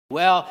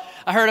Well,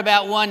 I heard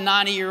about one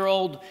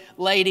 90-year-old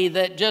lady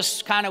that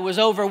just kind of was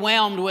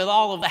overwhelmed with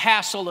all of the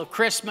hassle of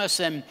Christmas,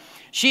 and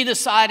she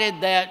decided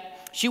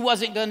that she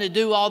wasn't going to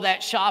do all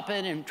that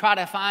shopping and try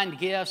to find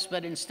gifts,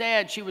 but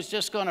instead she was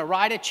just going to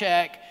write a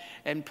check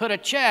and put a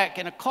check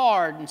in a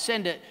card and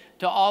send it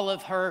to all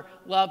of her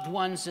loved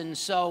ones. And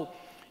so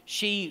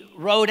she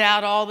wrote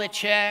out all the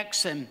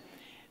checks, and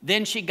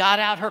then she got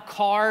out her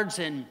cards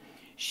and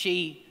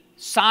she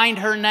signed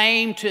her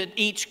name to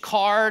each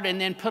card and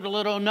then put a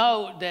little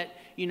note that,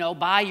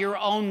 buy your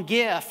own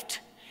gift.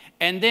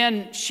 And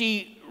then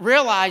she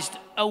realized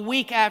a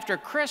week after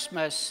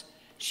Christmas,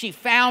 she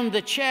found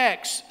the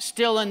checks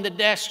still in the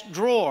desk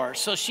drawer.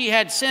 So she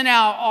had sent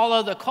out all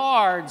of the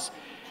cards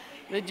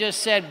that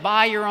just said,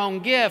 buy your own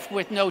gift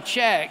with no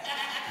check.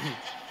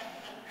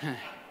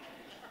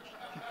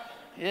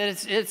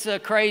 It's a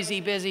crazy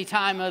busy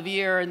time of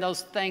year, and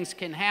those things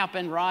can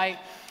happen, right?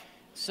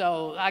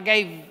 So I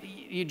gave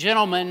you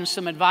gentlemen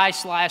some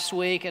advice last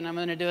week, and I'm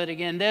going to do it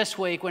again this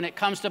week. When it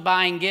comes to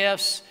buying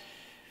gifts,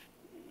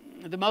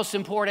 the most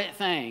important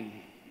thing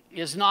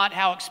is not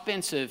how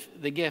expensive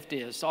the gift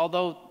is,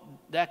 although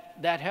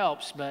that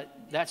helps,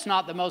 but that's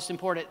not the most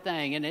important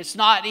thing. And it's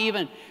not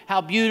even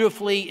how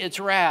beautifully it's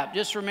wrapped.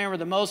 Just remember,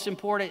 the most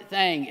important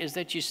thing is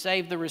that you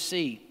save the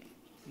receipt.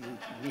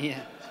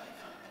 Yeah.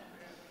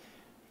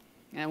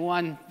 And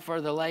one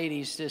for the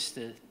ladies just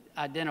to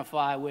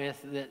identify with,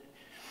 that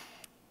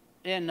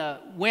in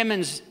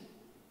Women's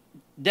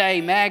Day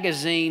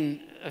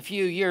magazine a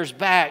few years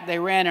back, they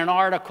ran an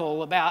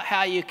article about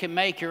how you can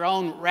make your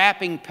own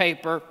wrapping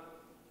paper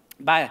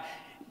by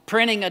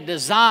printing a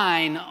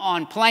design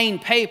on plain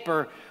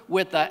paper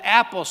with the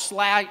apple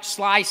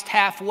sliced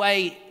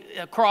halfway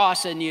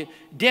across, and you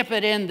dip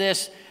it in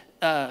this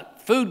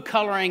food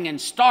coloring and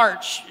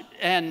starch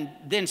and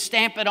then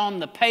stamp it on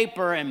the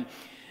paper. And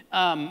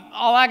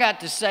all I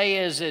got to say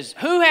is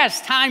who has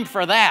time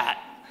for that?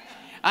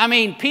 I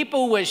mean,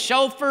 people with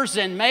chauffeurs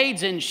and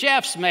maids and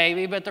chefs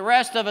maybe, but the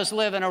rest of us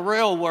live in a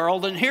real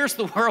world, and here's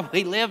the world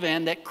we live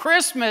in, that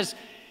Christmas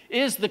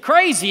is the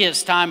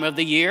craziest time of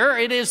the year.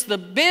 It is the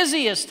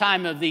busiest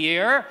time of the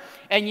year,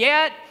 and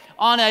yet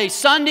on a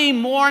Sunday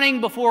morning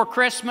before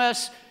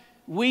Christmas,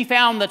 we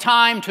found the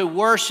time to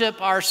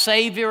worship our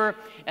Savior,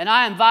 and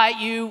I invite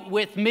you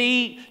with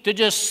me to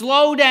just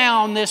slow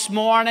down this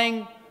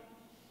morning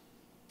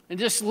and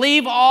just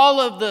leave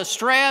all of the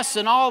stress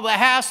and all the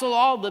hassle,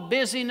 all the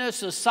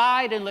busyness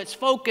aside, and let's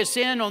focus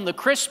in on the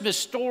Christmas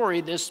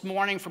story this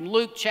morning from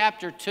Luke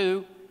chapter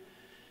 2.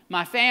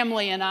 My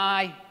family and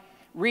I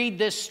read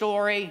this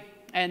story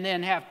and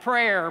then have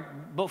prayer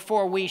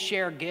before we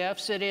share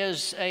gifts. It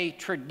is a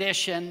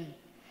tradition,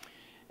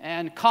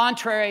 and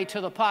contrary to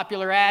the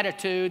popular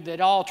attitude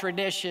that all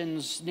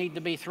traditions need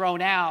to be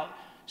thrown out,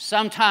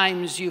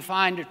 sometimes you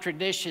find a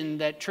tradition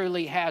that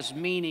truly has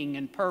meaning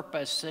and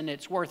purpose, and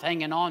it's worth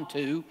hanging on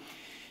to.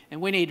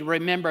 And we need to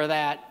remember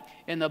that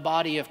in the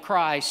body of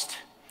Christ.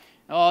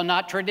 Oh,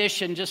 not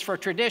tradition just for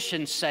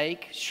tradition's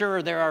sake.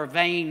 Sure, there are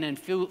vain and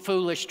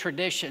foolish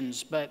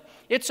traditions, but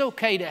it's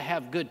okay to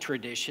have good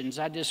traditions.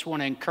 I just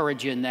want to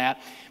encourage you in that.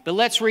 But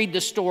let's read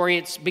the story.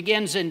 It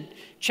begins in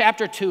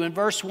chapter 2 and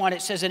verse 1.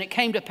 It says, "And it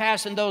came to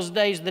pass in those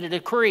days that a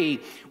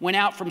decree went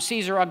out from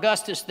Caesar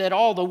Augustus that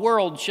all the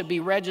world should be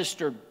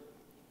registered.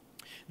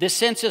 This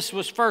census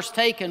was first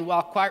taken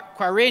while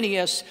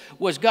Quirinius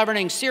was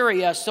governing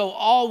Syria, so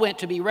all went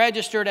to be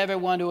registered,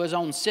 everyone to his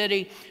own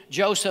city.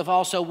 Joseph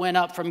also went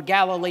up from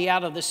Galilee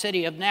out of the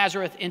city of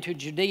Nazareth into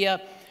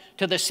Judea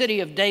to the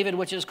city of David,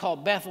 which is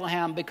called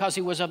Bethlehem, because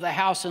he was of the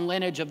house and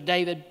lineage of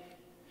David,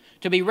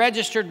 to be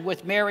registered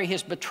with Mary,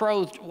 his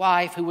betrothed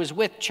wife, who was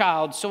with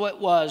child. So it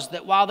was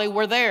that while they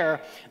were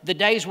there, the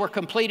days were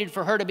completed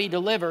for her to be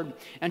delivered,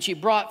 and she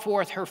brought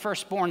forth her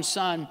firstborn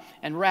son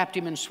and wrapped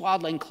him in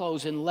swaddling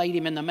clothes and laid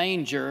him in the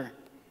manger,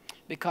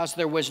 because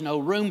there was no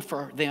room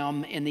for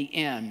them in the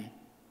inn.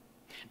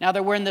 Now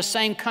there were in the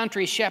same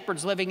country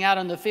shepherds living out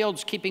in the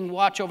fields, keeping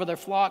watch over their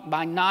flock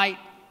by night.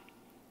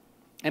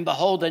 And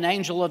behold, an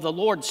angel of the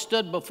Lord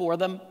stood before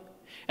them,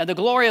 and the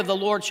glory of the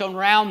Lord shone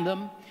round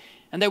them,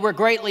 and they were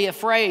greatly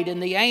afraid.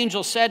 And the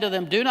angel said to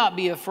them, Do not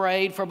be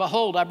afraid, for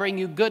behold, I bring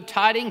you good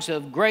tidings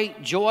of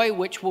great joy,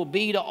 which will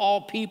be to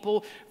all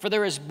people. For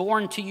there is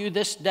born to you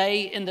this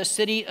day in the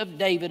city of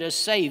David a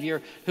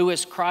Savior, who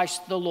is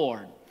Christ the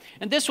Lord.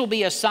 And this will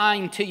be a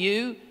sign to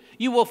you.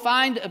 You will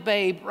find a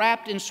babe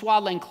wrapped in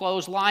swaddling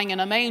clothes, lying in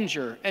a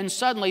manger. And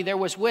suddenly there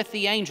was with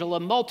the angel a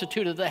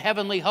multitude of the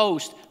heavenly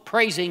host,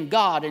 praising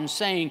God and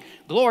saying,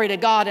 Glory to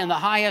God in the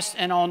highest,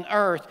 and on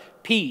earth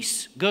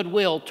peace,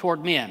 goodwill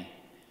toward men.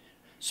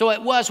 So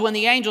it was when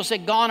the angels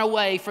had gone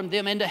away from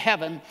them into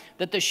heaven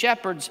that the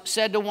shepherds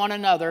said to one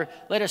another,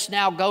 Let us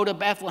now go to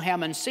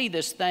Bethlehem and see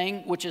this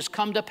thing which has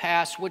come to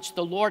pass, which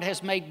the Lord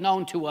has made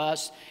known to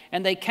us.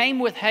 And they came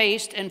with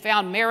haste and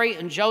found Mary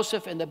and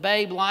Joseph and the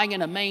babe lying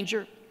in a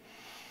manger.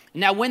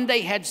 Now when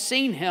they had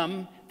seen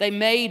him, they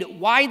made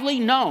widely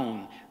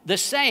known the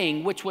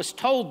saying which was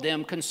told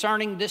them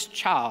concerning this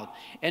child.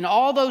 And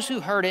all those who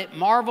heard it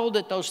marveled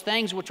at those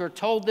things which were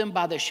told them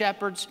by the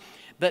shepherds.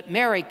 But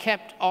Mary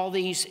kept all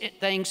these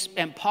things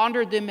and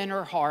pondered them in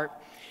her heart.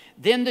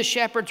 Then the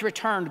shepherds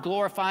returned,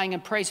 glorifying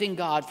and praising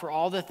God for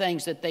all the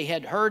things that they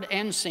had heard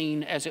and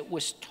seen as it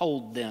was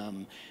told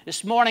them.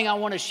 This morning I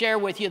want to share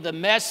with you the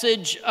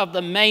message of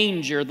the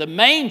manger. The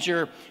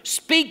manger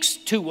speaks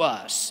to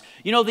us.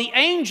 You know, the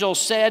angel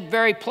said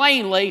very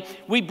plainly,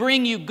 we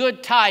bring you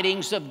good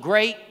tidings of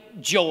great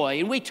joy.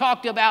 And we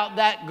talked about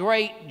that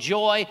great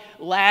joy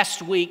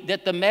last week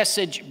that the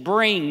message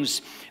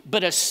brings.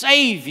 But a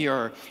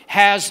Savior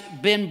has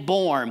been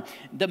born.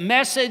 The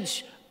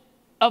message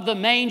of the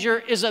manger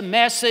is a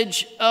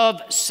message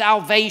of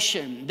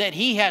salvation, that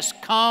He has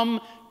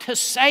come to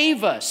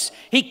save us.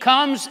 He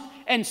comes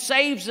and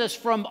saves us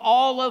from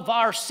all of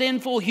our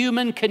sinful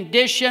human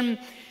condition.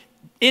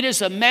 It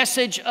is a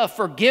message of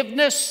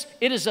forgiveness.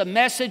 It is a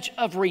message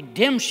of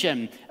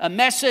redemption, a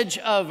message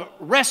of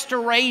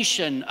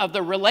restoration of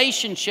the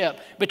relationship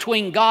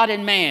between God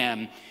and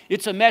man.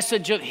 It's a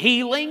message of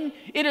healing.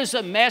 It is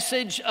a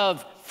message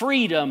of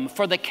freedom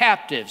for the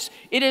captives.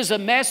 It is a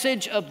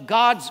message of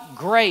God's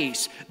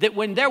grace, that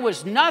when there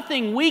was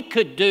nothing we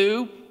could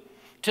do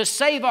to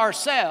save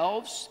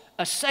ourselves,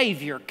 a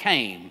Savior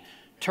came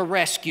to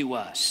rescue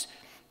us.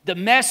 The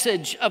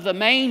message of the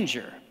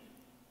manger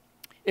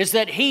is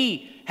that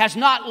He has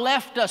not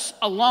left us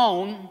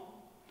alone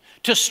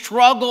to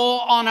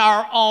struggle on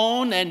our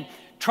own and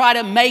try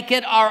to make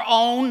it our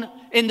own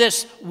in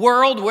this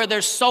world where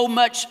there's so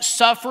much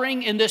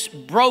suffering, in this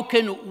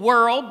broken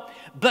world,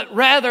 but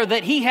rather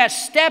that He has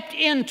stepped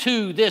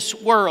into this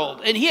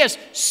world and He has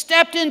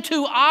stepped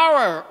into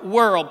our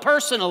world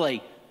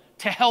personally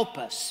to help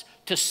us,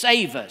 to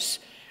save us.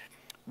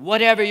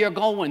 Whatever you're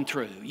going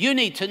through, you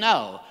need to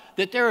know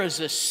that there is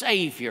a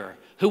Savior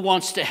who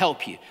wants to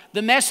help you.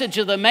 The message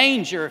of the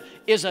manger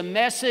is a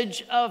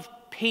message of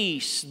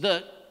peace.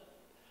 The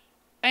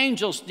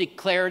angels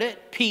declared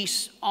it,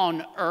 peace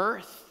on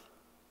earth.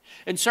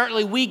 And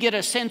certainly we get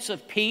a sense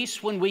of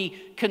peace when we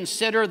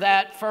consider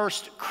that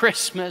first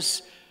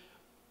Christmas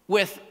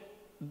with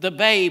the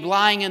babe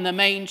lying in the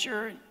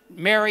manger,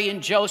 Mary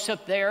and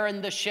Joseph there,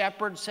 and the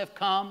shepherds have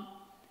come.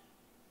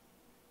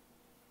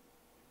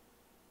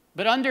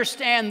 But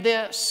understand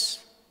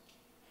this,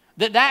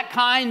 that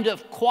kind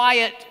of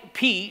quiet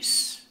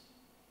peace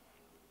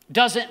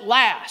doesn't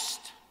last.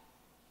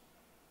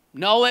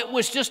 No, it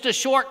was just a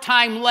short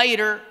time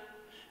later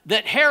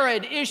that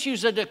Herod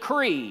issues a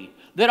decree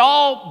that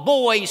all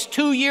boys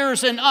 2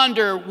 years and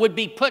under would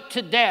be put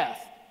to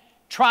death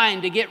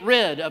trying to get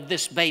rid of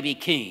this baby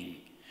king.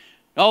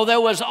 Oh,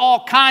 there was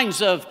all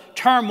kinds of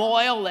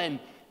turmoil and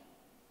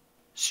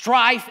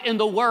strife in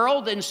the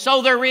world, and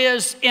so there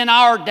is in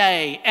our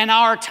day and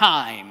our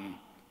time.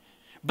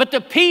 But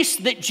the peace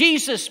that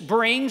Jesus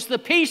brings, the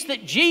peace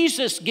that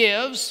Jesus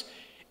gives,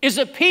 is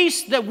a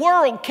peace the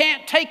world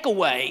can't take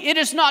away. It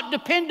is not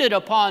dependent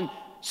upon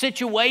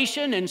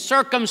situation and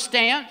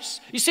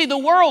circumstance. You see, the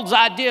world's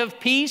idea of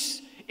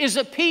peace is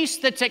a peace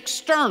that's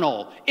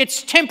external,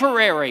 it's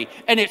temporary,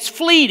 and it's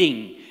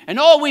fleeting. And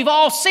oh, we've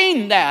all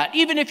seen that.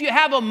 Even if you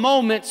have a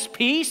moment's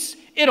peace,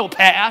 it'll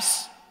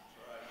pass.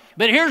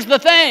 But here's the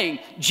thing,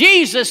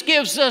 Jesus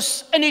gives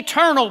us an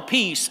eternal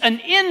peace, an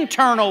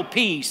internal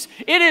peace.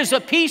 It is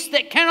a peace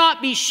that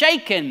cannot be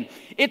shaken.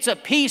 It's a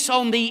peace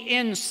on the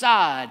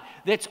inside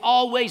that's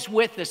always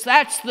with us.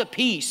 That's the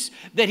peace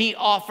that He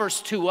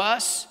offers to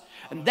us.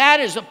 And that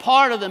is a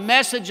part of the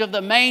message of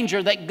the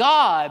manger, that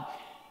God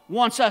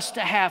wants us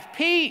to have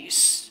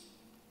peace.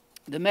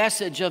 The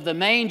message of the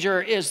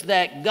manger is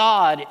that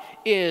God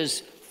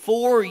is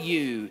for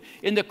you.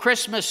 In the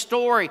Christmas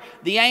story,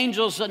 the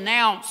angels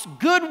announce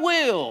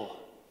goodwill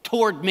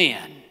toward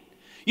men.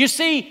 You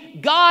see,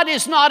 God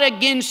is not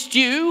against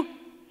you.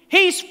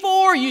 He's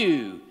for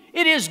you.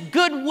 It is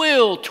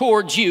goodwill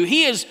towards you.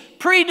 He is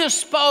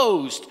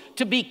predisposed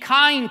to be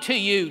kind to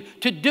you,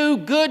 to do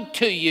good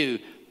to you.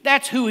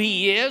 That's who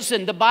He is.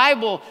 And the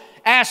Bible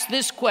asks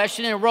this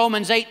question in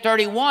Romans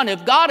 8:31,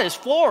 if God is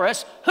for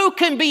us, who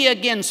can be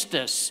against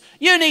us?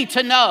 You need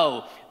to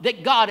know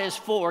that God is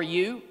for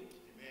you.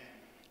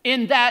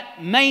 In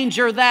that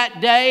manger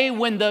that day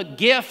when the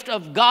gift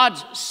of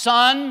God's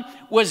Son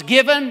was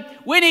given,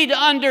 we need to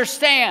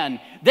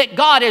understand that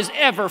God is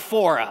ever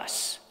for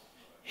us.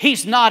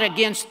 He's not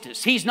against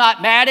us. He's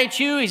not mad at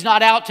you. He's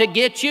not out to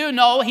get you.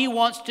 No, He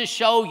wants to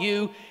show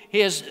you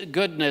His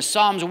goodness.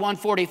 Psalms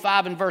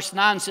 145 and verse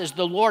 9 says,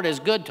 the Lord is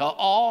good to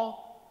all.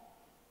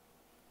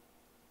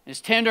 His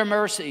tender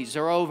mercies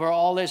are over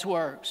all His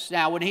works.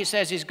 Now, when He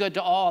says He's good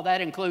to all,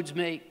 that includes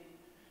me.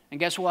 And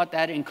guess what?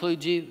 That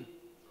includes you.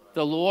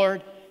 The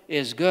Lord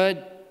is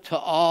good to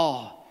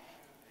all.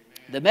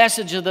 Amen. The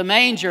message of the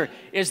manger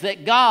is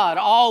that God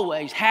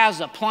always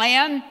has a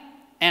plan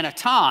and a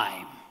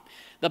time.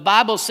 The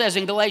Bible says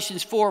in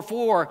Galatians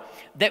 4:4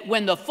 that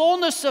when the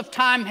fullness of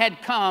time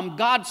had come,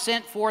 God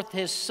sent forth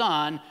His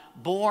Son,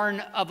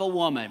 born of a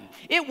woman.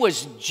 It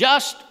was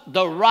just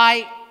the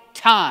right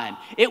time.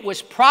 It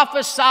was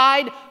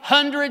prophesied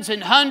hundreds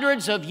and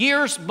hundreds of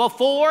years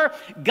before.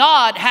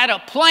 God had a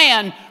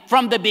plan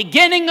from the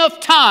beginning of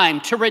time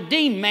to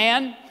redeem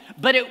man.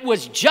 but it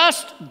was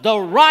just the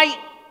right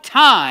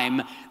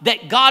time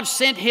that God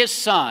sent His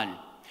Son.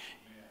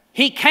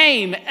 He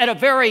came at a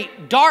very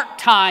dark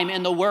time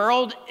in the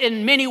world.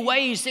 In many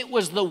ways, it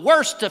was the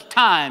worst of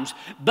times.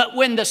 But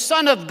when the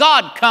Son of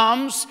God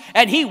comes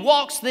and He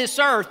walks this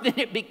earth, then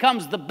it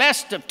becomes the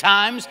best of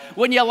times.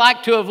 Wouldn't you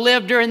like to have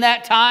lived during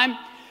that time?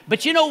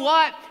 But you know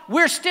what?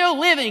 We're still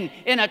living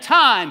in a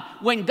time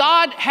when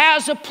God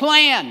has a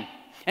plan.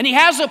 And He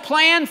has a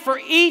plan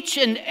for each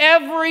and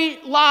every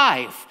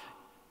life,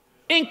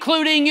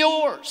 including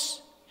yours.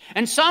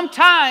 And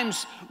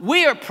sometimes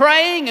we are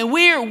praying and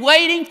we are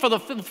waiting for the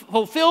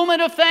fulfillment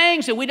of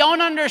things, and we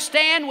don't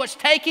understand what's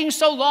taking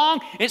so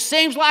long. It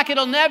seems like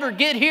it'll never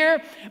get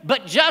here.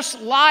 But just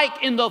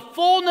like in the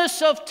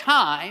fullness of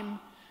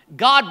time,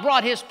 God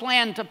brought His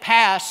plan to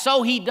pass,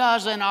 so He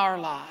does in our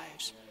lives.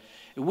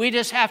 We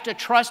just have to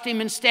trust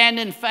Him and stand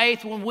in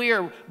faith when we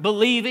are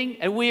believing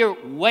and we are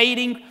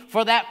waiting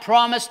for that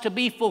promise to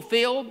be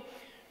fulfilled.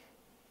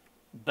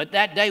 But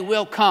that day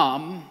will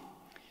come.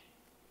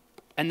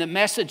 And the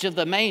message of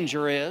the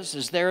manger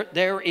is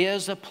there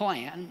is a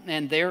plan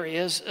and there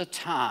is a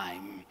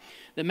time.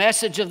 The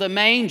message of the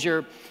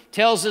manger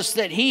tells us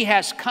that He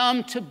has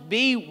come to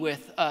be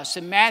with us.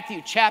 In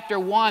Matthew chapter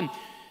 1,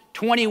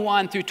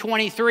 21 through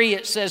 23,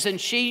 it says,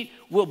 "And she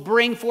will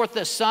bring forth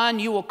a son.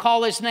 You will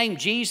call his name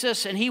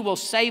Jesus, and He will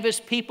save His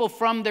people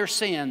from their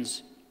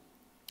sins."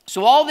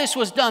 So all this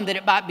was done that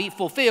it might be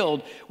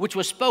fulfilled, which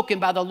was spoken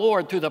by the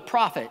Lord through the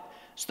prophet.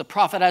 It's the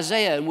prophet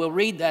Isaiah, and we'll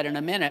read that in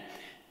a minute.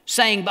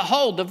 Saying,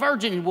 "Behold, the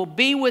virgin will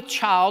be with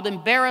child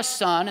and bear a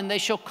son, and they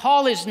shall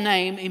call His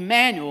name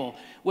Emmanuel,"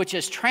 which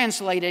is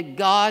translated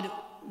God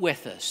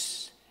with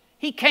us.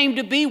 He came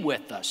to be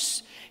with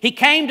us. He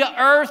came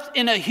to earth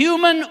in a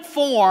human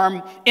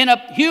form, in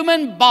a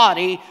human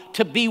body,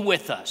 to be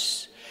with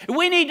us.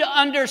 We need to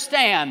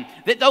understand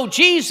that though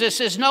Jesus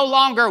is no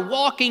longer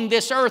walking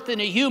this earth in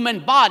a human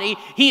body,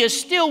 He is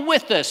still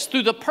with us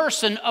through the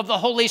person of the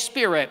Holy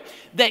Spirit.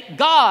 That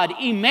God,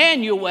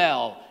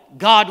 Emmanuel,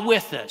 God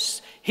with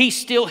us, He's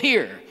still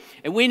here.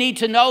 And we need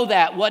to know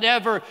that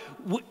whatever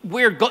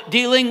we're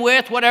dealing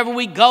with, whatever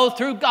we go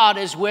through, God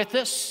is with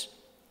us.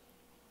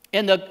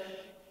 In the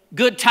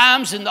good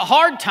times and the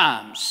hard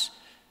times,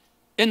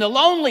 in the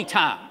lonely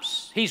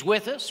times, He's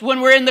with us.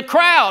 When we're in the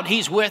crowd,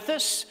 He's with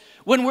us.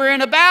 When we're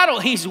in a battle,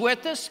 He's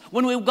with us.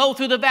 When we go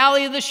through the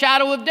valley of the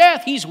shadow of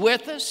death, He's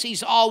with us.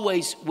 He's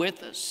always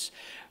with us.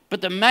 But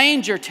the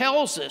manger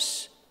tells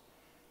us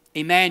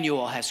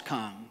Emmanuel has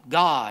come.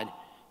 God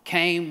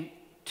came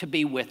to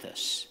be with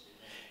us.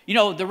 You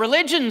know, the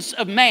religions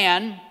of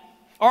man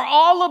are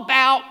all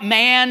about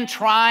man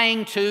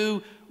trying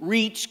to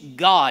reach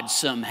God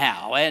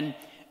somehow. And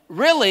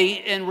really,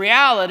 in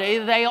reality,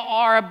 they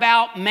are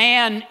about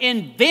man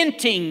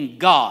inventing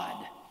God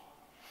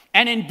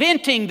and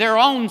inventing their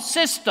own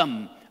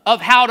system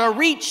of how to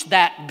reach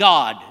that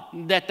God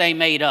that they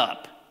made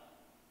up.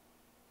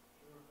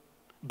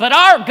 But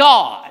our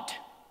God,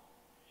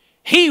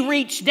 He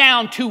reached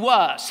down to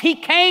us. He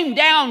came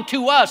down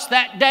to us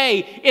that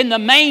day in the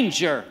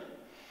manger.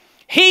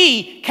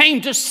 He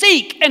came to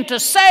seek and to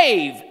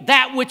save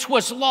that which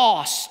was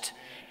lost.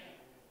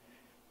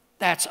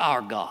 That's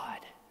our God.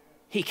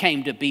 He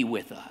came to be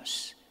with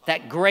us.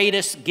 That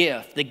greatest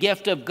gift, the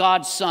gift of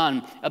God's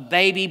Son, a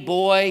baby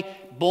boy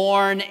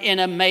born in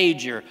a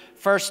manger.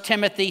 1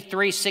 Timothy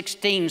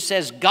 3:16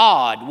 says,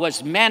 "God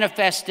was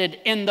manifested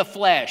in the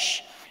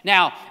flesh."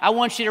 Now, I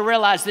want you to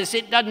realize this.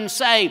 It doesn't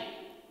say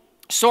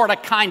sort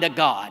of kind of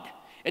God.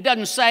 It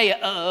doesn't say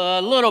a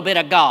little bit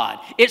of God.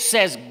 It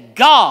says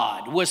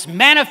God was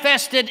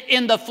manifested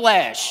in the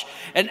flesh.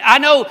 And I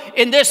know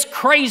in this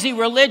crazy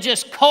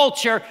religious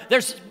culture,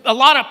 there's a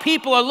lot of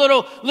people are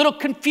a little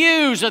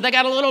confused, or they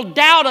got a little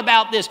doubt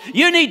about this.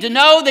 You need to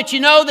know that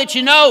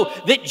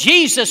that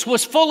Jesus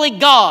was fully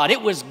God.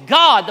 It was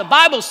God. The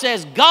Bible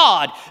says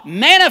God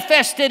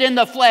manifested in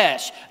the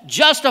flesh,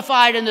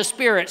 justified in the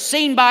Spirit,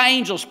 seen by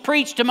angels,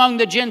 preached among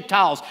the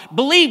Gentiles,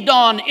 believed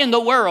on in the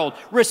world,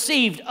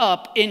 received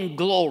up in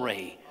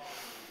glory.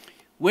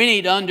 We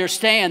need to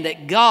understand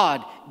that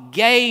God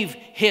gave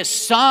His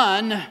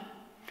Son,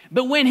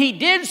 but when He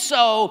did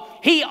so,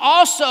 He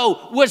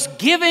also was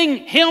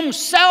giving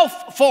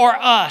Himself for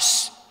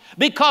us,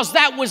 because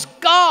that was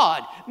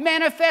God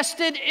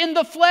manifested in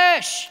the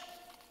flesh.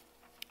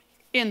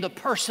 In the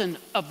person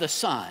of the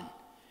Son,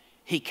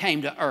 He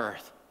came to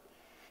earth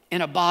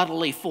in a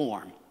bodily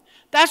form.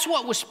 That's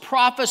what was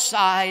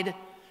prophesied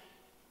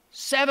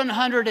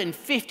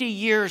 750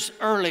 years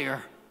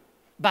earlier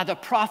by the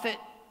prophet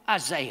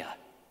Isaiah.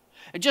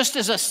 Just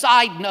as a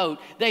side note,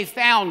 they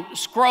found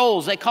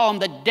scrolls, they call them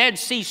the Dead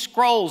Sea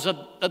Scrolls of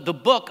the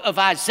book of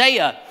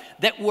Isaiah,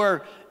 that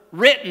were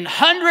written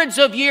hundreds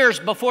of years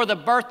before the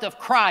birth of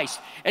Christ.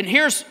 And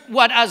here's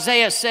what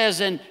Isaiah says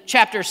in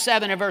chapter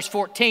 7 and verse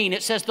 14.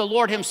 It says, "The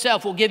Lord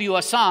Himself will give you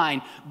a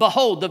sign.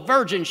 Behold, the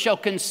virgin shall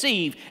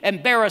conceive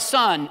and bear a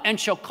son, and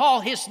shall call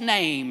His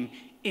name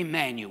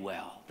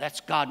Emmanuel." That's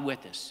God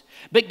with us.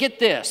 But get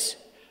this,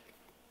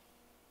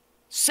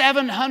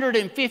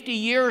 750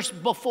 years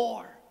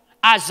before,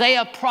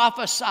 Isaiah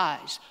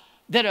prophesies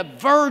that a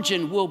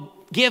virgin will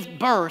give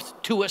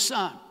birth to a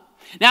son.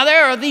 Now,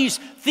 there are these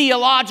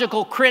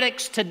theological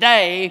critics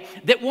today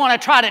that want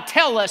to try to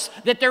tell us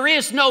that there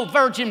is no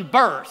virgin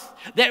birth,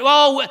 that,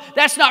 oh,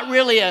 that's not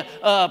really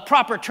a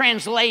proper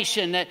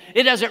translation, that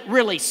it doesn't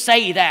really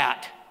say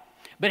that.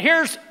 But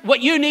here's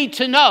what you need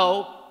to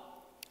know,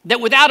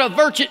 that without a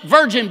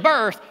virgin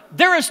birth,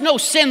 there is no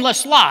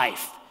sinless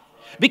life.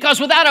 Because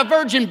without a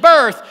virgin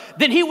birth,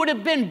 then he would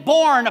have been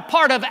born a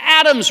part of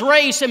Adam's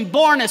race and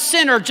born a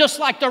sinner just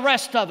like the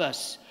rest of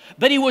us.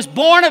 But he was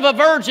born of a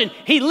virgin.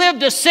 He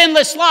lived a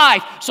sinless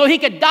life so he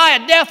could die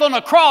a death on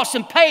a cross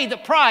and pay the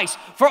price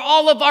for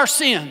all of our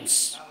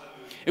sins.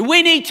 And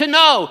we need to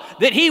know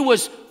that he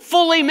was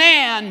fully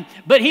man,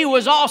 but he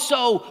was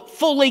also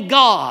fully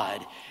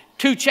God.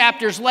 2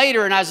 chapters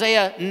later in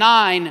Isaiah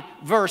 9,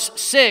 verse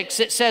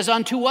 6, it says,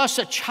 unto us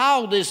a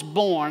child is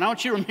born. I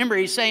want you to remember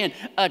he's saying,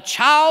 a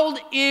child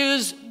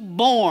is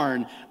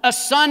born, a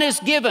son is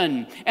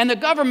given, and the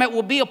government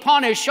will be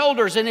upon his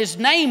shoulders, and his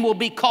name will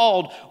be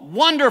called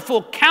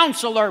Wonderful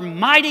Counselor,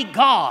 Mighty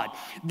God.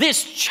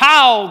 This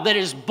child that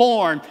is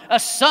born, a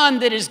son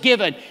that is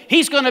given,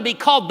 he's going to be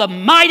called the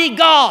Mighty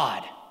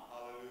God.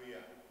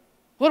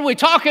 What are we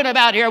talking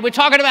about here? Are we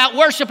talking about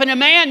worshiping a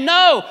man?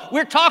 No,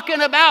 we're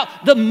talking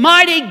about the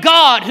mighty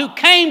God who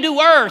came to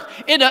earth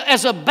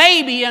as a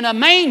baby in a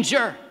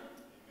manger.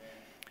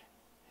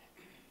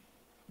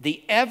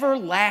 The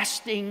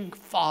everlasting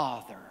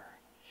Father.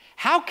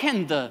 How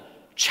can the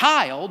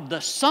child,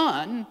 the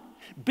Son,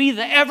 be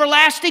the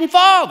everlasting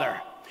Father?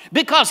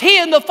 Because he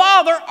and the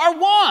Father are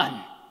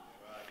one.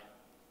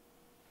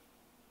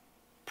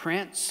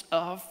 Prince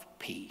of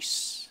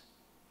Peace.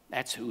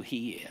 That's who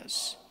he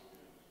is.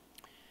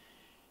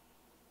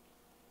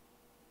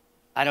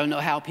 I don't know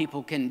how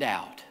people can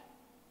doubt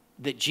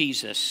that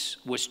Jesus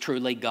was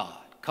truly God.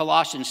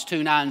 Colossians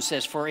 2:9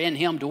 says, for in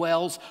him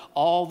dwells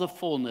all the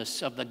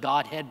fullness of the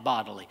Godhead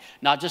bodily.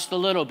 Not just a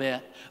little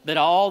bit, but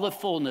all the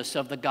fullness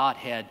of the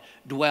Godhead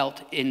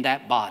dwelt in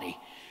that body.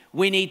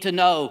 We need to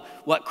know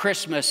what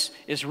Christmas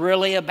is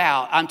really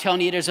about. I'm telling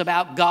you, it is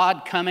about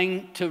God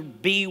coming to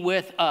be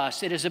with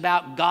us. It is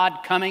about God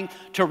coming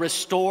to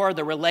restore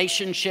the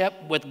relationship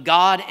with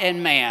God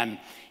and man.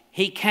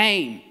 He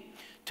came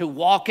to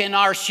walk in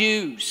our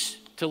shoes,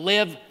 to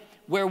live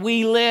where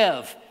we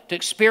live, to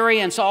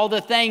experience all the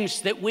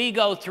things that we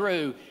go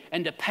through,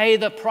 and to pay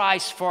the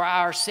price for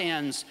our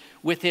sins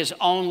with his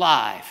own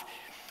life.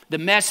 The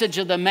message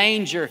of the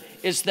manger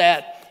is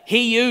that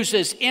he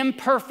uses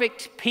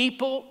imperfect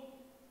people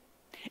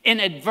in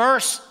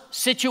adverse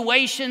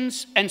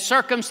situations and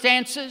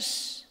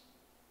circumstances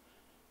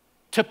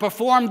to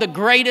perform the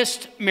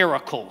greatest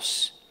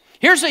miracles.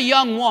 Here's a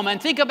young woman,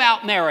 think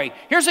about Mary.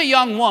 Here's a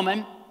young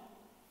woman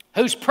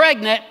who's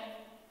pregnant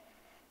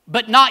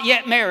but not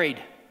yet married.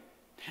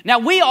 Now,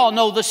 we all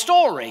know the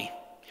story.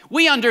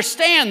 We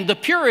understand the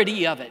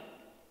purity of it.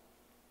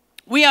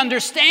 We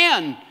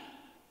understand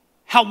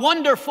how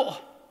wonderful.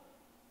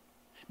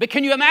 But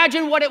can you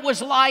imagine what it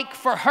was like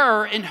for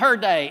her in her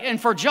day and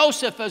for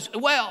Joseph as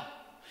well?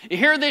 You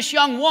hear this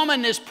young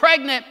woman is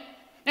pregnant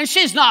and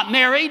she's not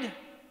married.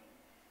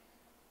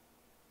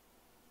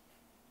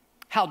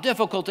 How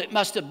difficult it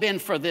must have been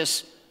for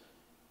this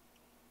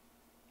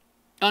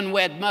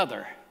unwed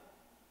mother.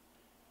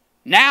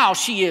 Now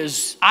she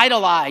is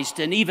idolized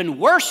and even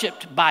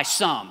worshiped by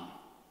some.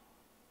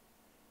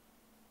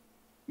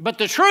 But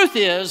the truth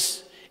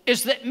is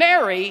that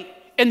Mary,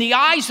 in the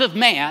eyes of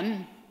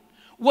man,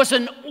 was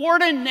an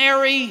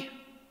ordinary,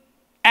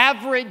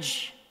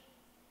 average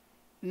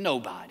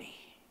nobody.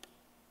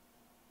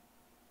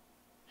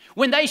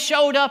 When they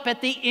showed up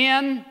at the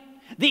inn,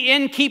 the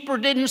innkeeper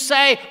didn't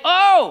say,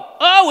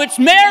 oh, it's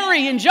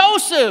Mary and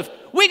Joseph.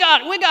 We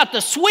got the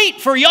suite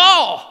for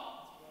y'all.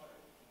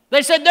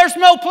 They said, there's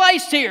no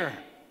place here.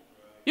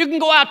 You can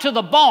go out to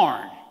the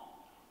barn.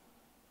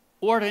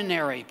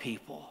 Ordinary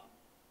people.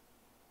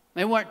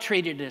 They weren't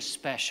treated as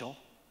special.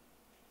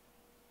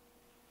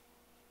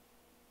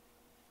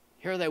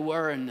 Here they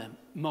were in the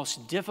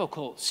most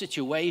difficult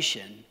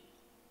situation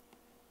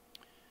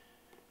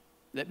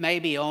that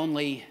maybe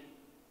only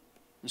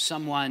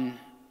someone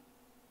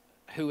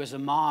who is a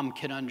mom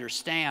can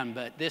understand,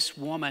 but this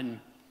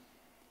woman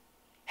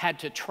had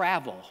to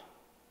travel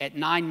at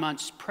 9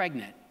 months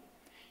pregnant.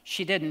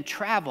 She didn't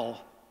travel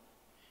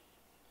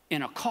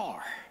in a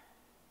car.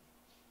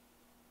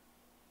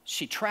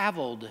 She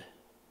traveled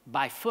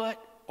by foot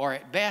or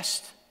at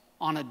best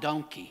on a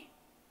donkey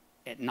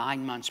at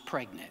 9 months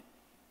pregnant.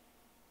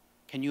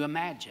 Can you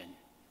imagine?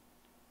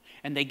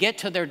 And they get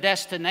to their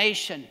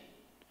destination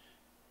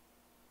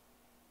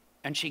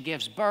and she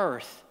gives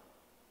birth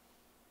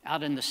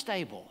out in the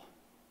stable.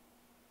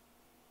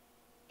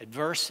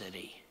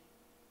 Adversity.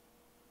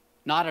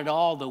 Not at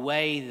all the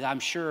way that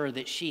I'm sure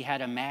that she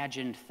had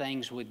imagined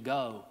things would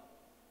go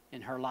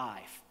in her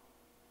life.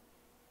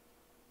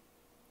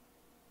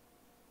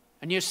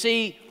 And you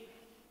see,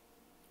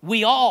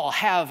 we all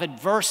have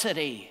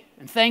adversity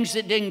and things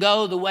that didn't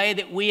go the way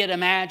that we had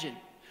imagined.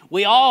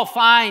 We all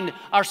find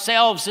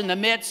ourselves in the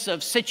midst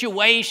of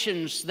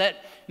situations that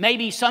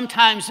maybe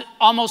sometimes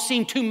almost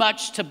seem too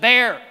much to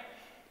bear.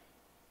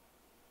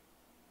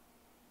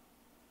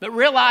 But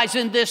realize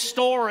in this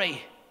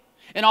story,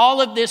 in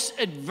all of this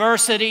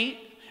adversity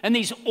and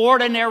these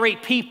ordinary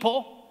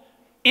people,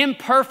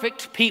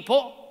 imperfect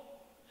people,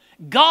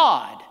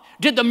 God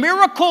did the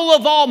miracle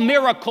of all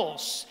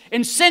miracles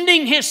in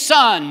sending His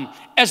Son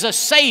as a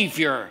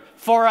Savior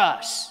for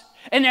us.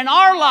 And in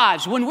our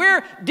lives, when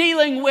we're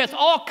dealing with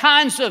all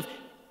kinds of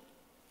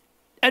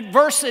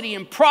adversity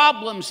and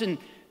problems and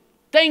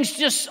things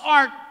just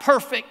aren't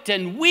perfect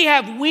and we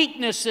have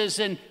weaknesses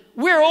and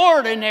we're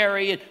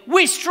ordinary and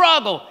we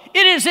struggle,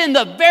 it is in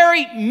the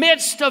very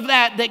midst of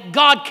that that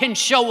God can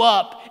show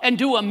up and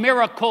do a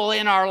miracle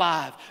in our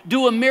life,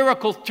 do a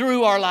miracle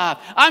through our life.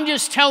 I'm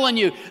just telling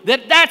you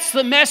that that's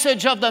the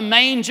message of the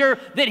manger,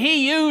 that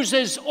He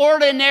uses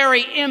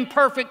ordinary,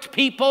 imperfect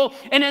people.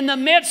 And in the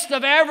midst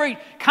of every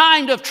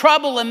kind of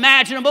trouble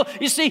imaginable,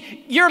 you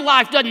see, your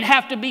life doesn't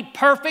have to be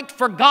perfect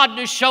for God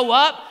to show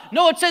up.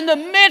 No, it's in the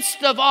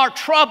midst of our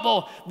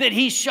trouble that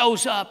He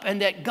shows up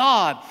and that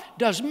God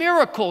does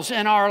miracles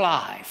in our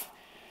life.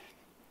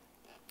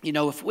 You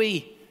know, if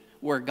we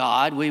were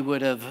God, we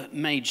would have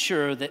made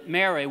sure that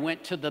Mary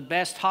went to the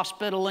best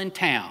hospital in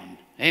town.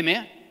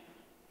 Amen?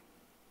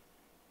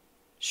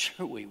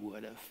 Sure we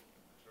would have.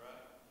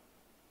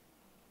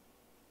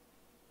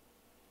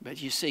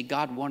 But you see,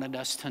 God wanted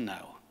us to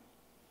know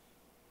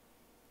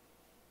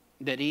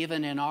that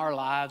even in our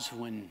lives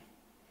when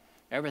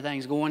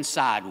everything's going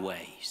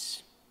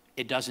sideways,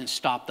 it doesn't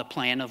stop the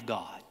plan of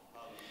God.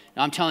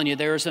 Now, I'm telling you,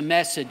 there is a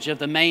message of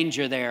the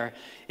manger there.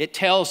 It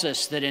tells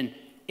us that in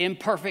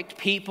imperfect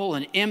people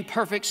and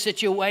imperfect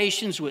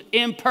situations with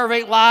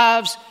imperfect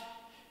lives,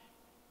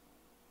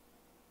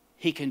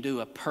 He can do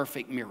a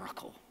perfect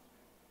miracle.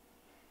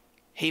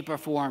 He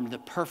performed the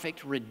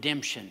perfect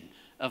redemption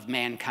of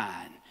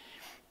mankind.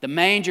 The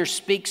manger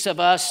speaks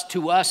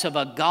to us of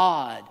a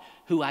God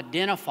who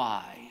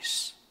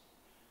identifies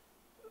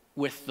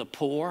with the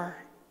poor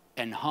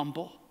and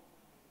humble.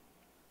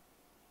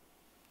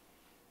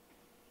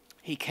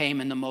 He came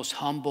in the most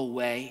humble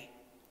way.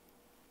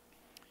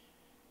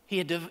 He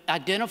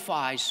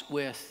identifies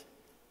with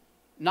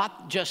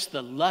not just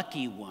the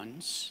lucky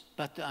ones,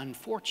 but the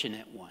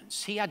unfortunate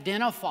ones. He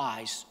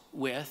identifies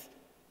with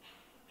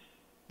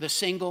the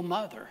single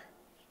mother.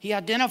 He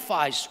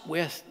identifies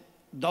with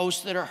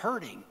those that are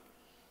hurting,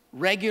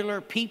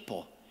 regular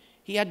people.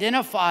 He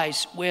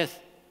identifies with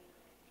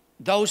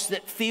those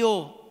that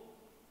feel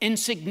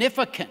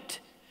insignificant.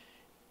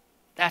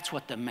 That's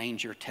what the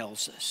manger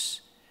tells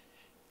us.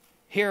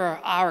 Here,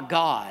 our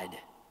God,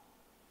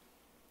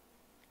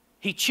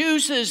 He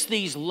chooses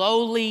these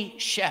lowly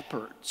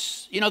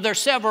shepherds. You know, there are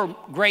several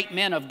great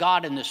men of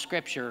God in the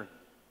Scripture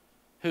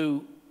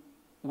who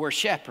were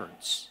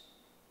shepherds.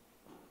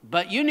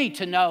 But you need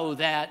to know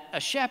that a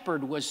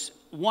shepherd was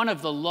one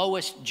of the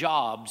lowest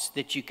jobs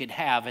that you could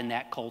have in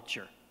that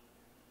culture.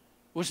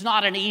 It was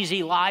not an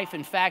easy life.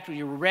 In fact, when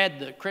you read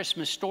the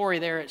Christmas story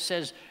there, it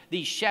says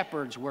these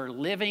shepherds were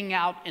living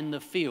out in the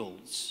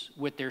fields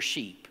with their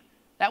sheep.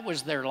 That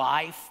was their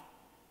life.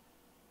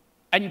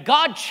 And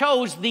God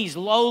chose these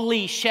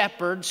lowly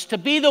shepherds to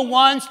be the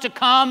ones to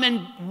come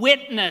and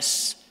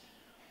witness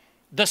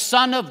the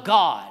Son of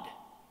God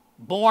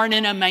born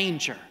in a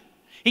manger.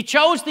 He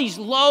chose these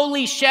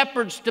lowly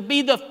shepherds to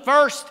be the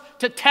first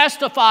to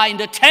testify and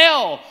to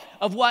tell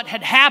of what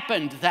had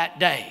happened that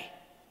day.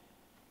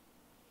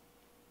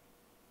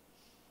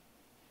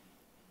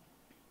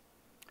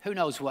 Who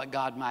knows what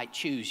God might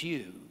choose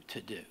you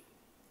to do?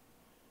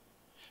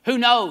 Who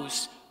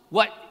knows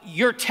what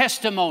your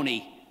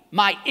testimony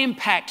might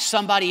impact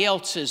somebody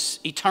else's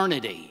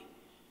eternity?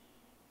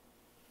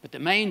 But the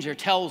manger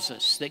tells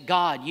us that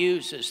God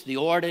uses the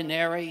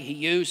ordinary. He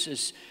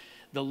uses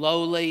the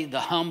lowly, the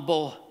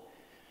humble.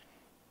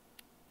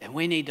 And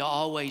we need to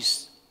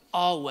always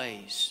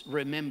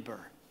remember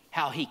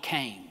how He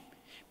came,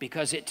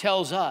 because it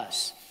tells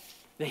us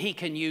that He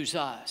can use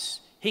us.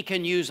 He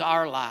can use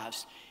our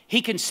lives.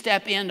 He can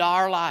step into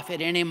our life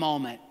at any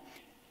moment.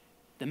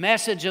 The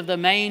message of the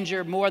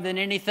manger, more than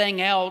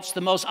anything else,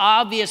 the most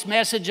obvious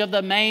message of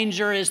the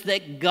manger is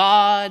that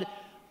God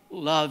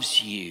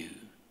loves you.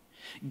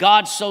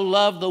 God so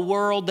loved the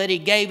world that He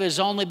gave His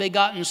only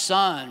begotten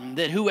Son,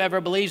 that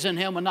whoever believes in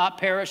Him will not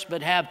perish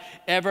but have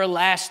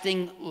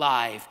everlasting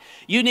life.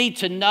 You need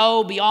to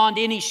know beyond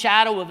any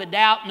shadow of a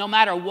doubt, no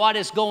matter what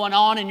is going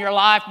on in your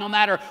life, no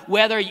matter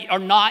whether or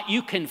not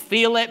you can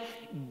feel it,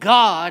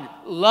 God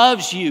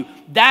loves you.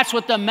 That's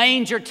what the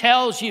manger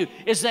tells you,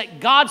 is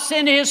that God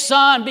sent His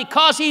Son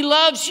because He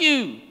loves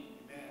you.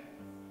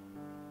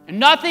 And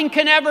nothing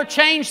can ever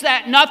change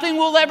that. Nothing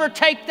will ever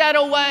take that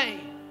away.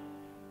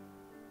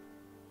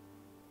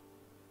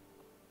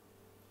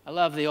 I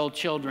love the old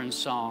children's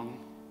song.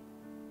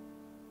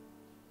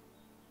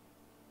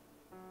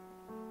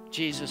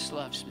 Jesus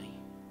loves me,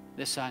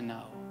 this I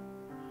know,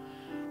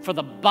 for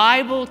the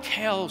Bible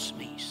tells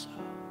me so.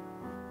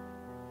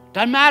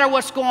 Doesn't matter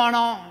what's going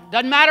on.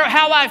 Doesn't matter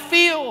how I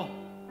feel.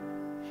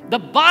 The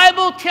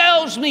Bible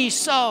tells me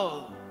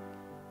so.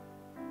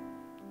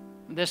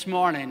 This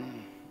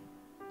morning,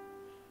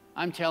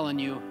 I'm telling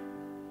you,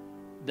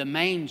 the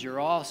manger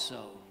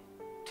also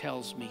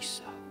tells me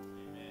so.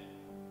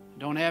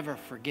 Don't ever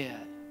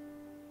forget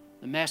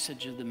the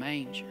message of the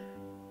manger.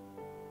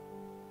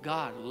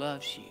 God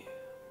loves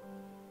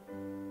you.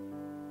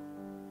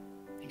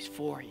 He's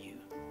for you.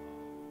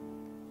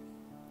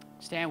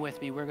 Stand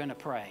with me. We're going to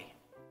pray.